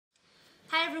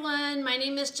everyone, my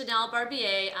name is Janelle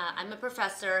Barbier. I'm a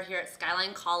professor here at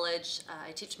Skyline College.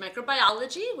 I teach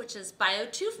microbiology, which is Bio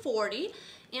 240,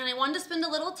 and I wanted to spend a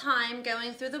little time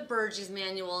going through the Bergey's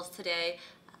manuals today,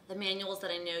 the manuals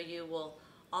that I know you will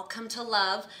all come to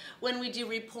love when we do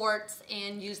reports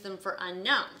and use them for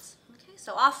unknowns. Okay,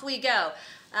 so off we go.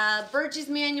 Bergey's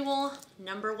manual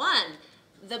number 1,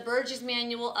 the Bergey's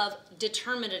manual of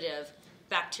determinative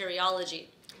bacteriology.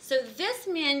 So this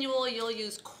manual you'll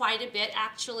use quite a bit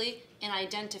actually in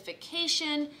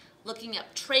identification, looking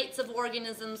up traits of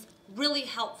organisms, really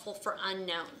helpful for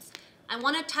unknowns. I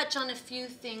want to touch on a few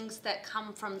things that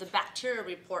come from the bacteria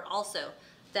report also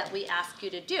that we ask you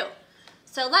to do.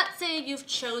 So let's say you've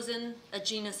chosen a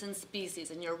genus and species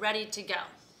and you're ready to go.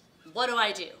 What do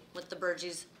I do with the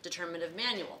Bergey's determinative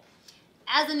manual?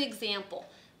 As an example,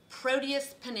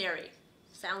 Proteus pinneri.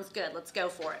 Sounds good, let's go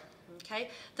for it. Okay.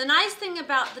 The nice thing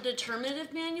about the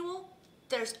determinative manual,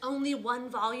 there's only one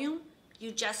volume.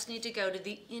 You just need to go to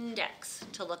the index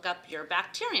to look up your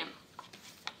bacterium.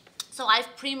 So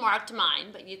I've pre-marked mine,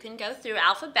 but you can go through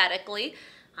alphabetically.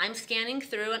 I'm scanning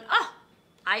through and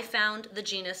I found the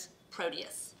genus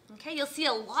Proteus. Okay, you'll see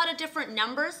a lot of different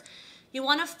numbers. You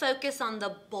want to focus on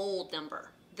the bold number.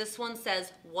 This one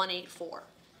says 184.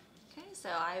 Okay, so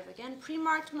I've again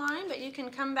pre-marked mine, but you can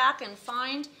come back and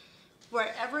find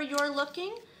wherever you're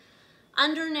looking.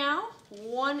 Under now,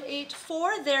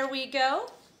 184, there we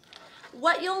go.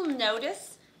 What you'll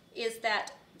notice is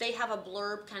that they have a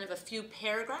blurb, kind of a few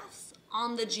paragraphs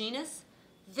on the genus.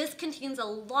 This contains a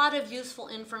lot of useful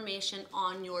information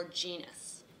on your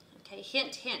genus. Okay,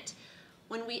 hint, hint.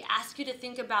 When we ask you to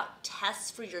think about tests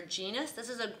for your genus, this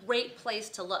is a great place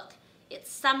to look. It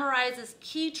summarizes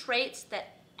key traits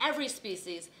that every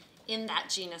species in that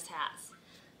genus has.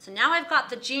 So now I've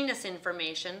got the genus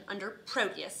information under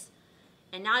Proteus,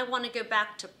 and now I want to go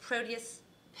back to Proteus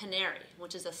pinneri,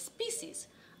 which is a species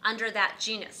under that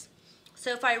genus.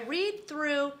 So if I read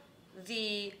through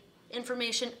the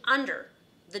information under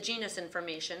the genus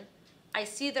information, I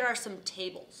see there are some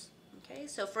tables. Okay,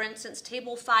 so for instance,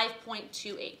 table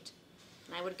 5.28.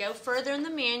 And I would go further in the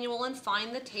manual and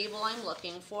find the table I'm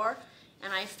looking for,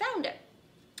 and I found it.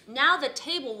 Now the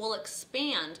table will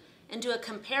expand into a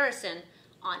comparison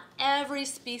on every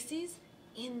species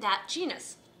in that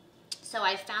genus. So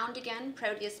I found again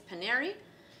Proteus pinneri,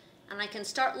 and I can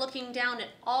start looking down at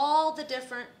all the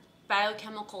different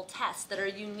biochemical tests that are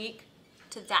unique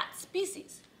to that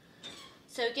species.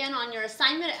 So again, on your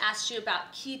assignment, it asks you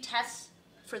about key tests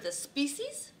for the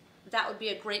species. That would be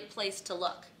a great place to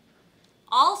look.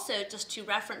 Also, just to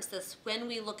reference this, when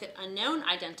we look at unknown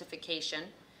identification,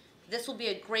 this will be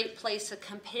a great place to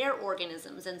compare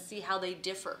organisms and see how they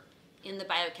differ in the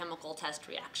biochemical test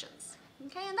reactions.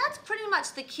 Okay, and that's pretty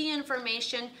much the key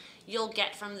information you'll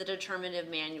get from the determinative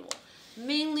manual,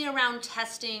 mainly around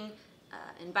testing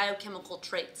and biochemical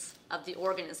traits of the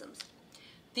organisms.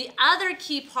 The other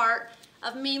key part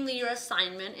of mainly your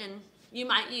assignment, and you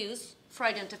might use for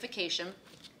identification,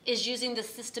 is using the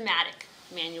systematic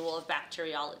manual of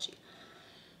bacteriology.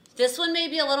 This one may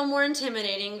be a little more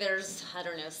intimidating. There's,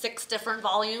 6 different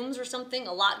volumes or something,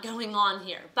 a lot going on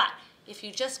here. But if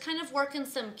you just kind of work in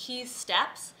some key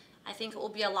steps, I think it will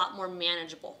be a lot more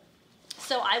manageable.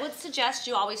 So I would suggest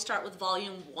you always start with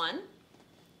volume 1.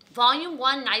 Volume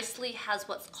 1 nicely has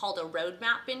what's called a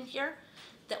roadmap in here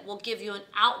that will give you an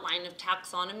outline of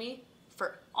taxonomy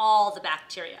for all the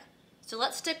bacteria. So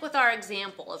let's stick with our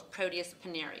example of Proteus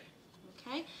pinneri.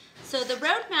 Okay? So the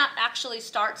roadmap actually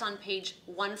starts on page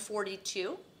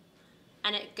 142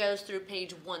 and it goes through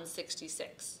page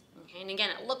 166. Okay? And again,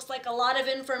 it looks like a lot of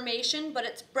information, but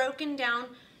it's broken down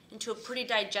into a pretty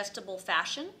digestible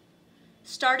fashion.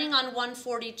 Starting on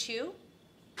 142,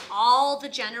 all the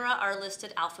genera are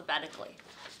listed alphabetically.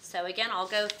 So again, I'll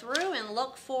go through and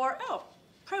look for,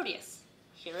 Proteus.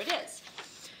 Here it is.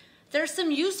 There's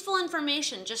some useful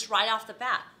information just right off the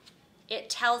bat. It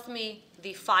tells me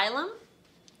the phylum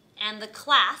and the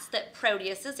class that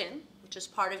Proteus is in, which is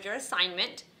part of your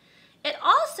assignment. It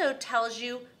also tells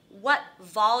you what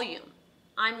volume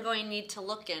I'm going to need to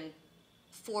look in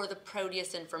for the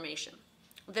Proteus information.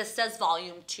 This says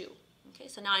volume 2. Okay,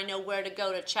 so now I know where to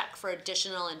go to check for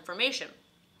additional information.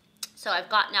 So I've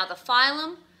got now the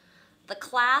phylum, the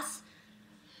class,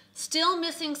 still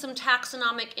missing some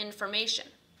taxonomic information.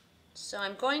 So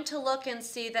I'm going to look and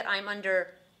see that I'm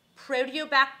under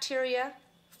Proteobacteria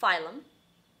phylum,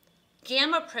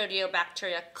 Gamma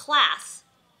Proteobacteria class.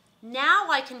 Now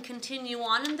I can continue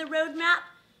on in the roadmap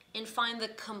and find the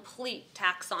complete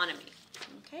taxonomy.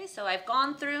 Okay, so I've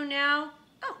gone through now,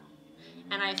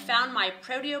 and I found my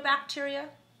Proteobacteria,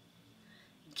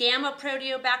 Gamma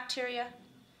Proteobacteria,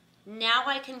 Now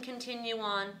I can continue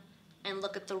on and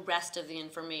look at the rest of the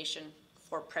information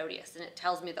for Proteus. And it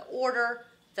tells me the order,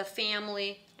 the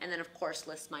family, and then of course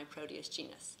lists my Proteus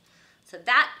genus. So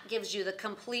that gives you the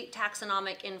complete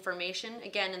taxonomic information,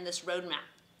 again in this roadmap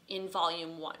in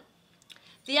volume 1.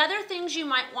 The other things you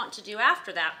might want to do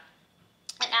after that,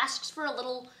 it asks for a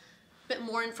little bit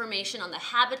more information on the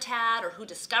habitat or who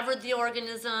discovered the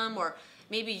organism or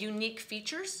maybe unique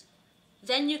features.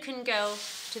 Then you can go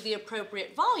to the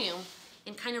appropriate volume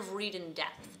and kind of read in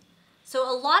depth. So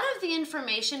a lot of the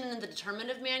information in the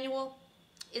determinative manual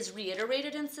is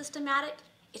reiterated in systematic.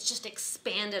 It's just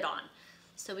expanded on.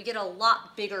 So we get a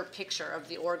lot bigger picture of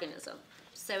the organism.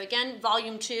 So again,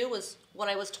 volume 2 was what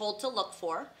I was told to look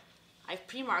for. I've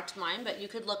pre-marked mine, but you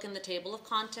could look in the table of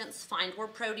contents, find where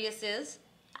Proteus is,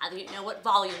 how do you know what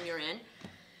volume you're in.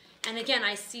 And again,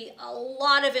 I see a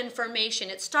lot of information.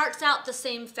 It starts out the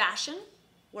same fashion,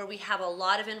 where we have a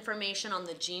lot of information on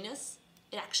the genus.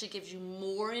 It actually gives you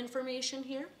more information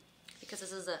here, because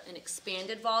this is an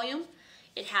expanded volume.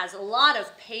 It has a lot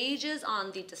of pages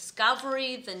on the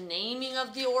discovery, the naming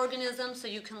of the organism, so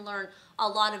you can learn a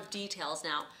lot of details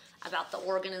now about the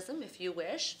organism if you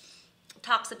wish. It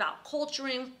talks about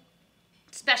culturing,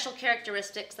 special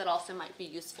characteristics that also might be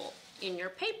useful in your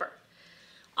paper.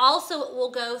 Also, it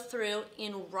will go through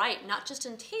and write, not just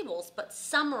in tables, but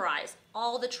summarize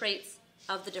all the traits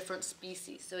of the different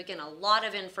species. So again, a lot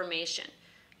of information.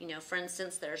 You know, for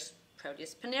instance, there's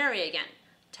Proteus pinneri again.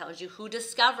 Tells you who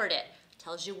discovered it,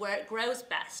 tells you where it grows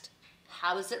best,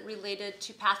 how is it related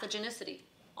to pathogenicity.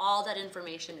 All that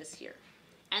information is here.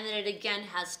 And then it again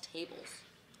has tables.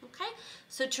 Okay,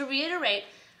 so to reiterate,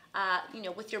 you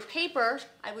know, with your paper,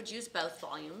 I would use both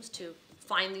volumes to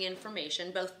find the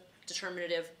information, both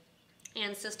determinative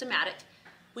and systematic.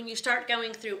 When you start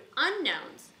going through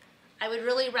unknowns, I would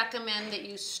really recommend that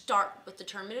you start with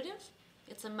determinative.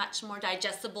 It's a much more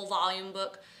digestible volume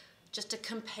book just to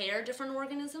compare different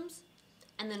organisms.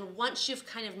 And then once you've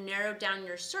kind of narrowed down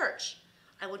your search,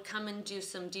 I would come and do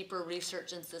some deeper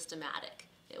research in systematic.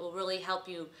 It will really help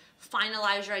you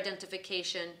finalize your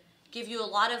identification, give you a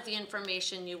lot of the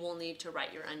information you will need to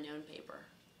write your unknown paper.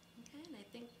 Okay, and I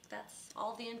think that's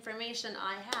all the information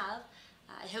I have.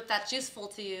 I hope that's useful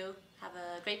to you. Have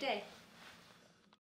a great day.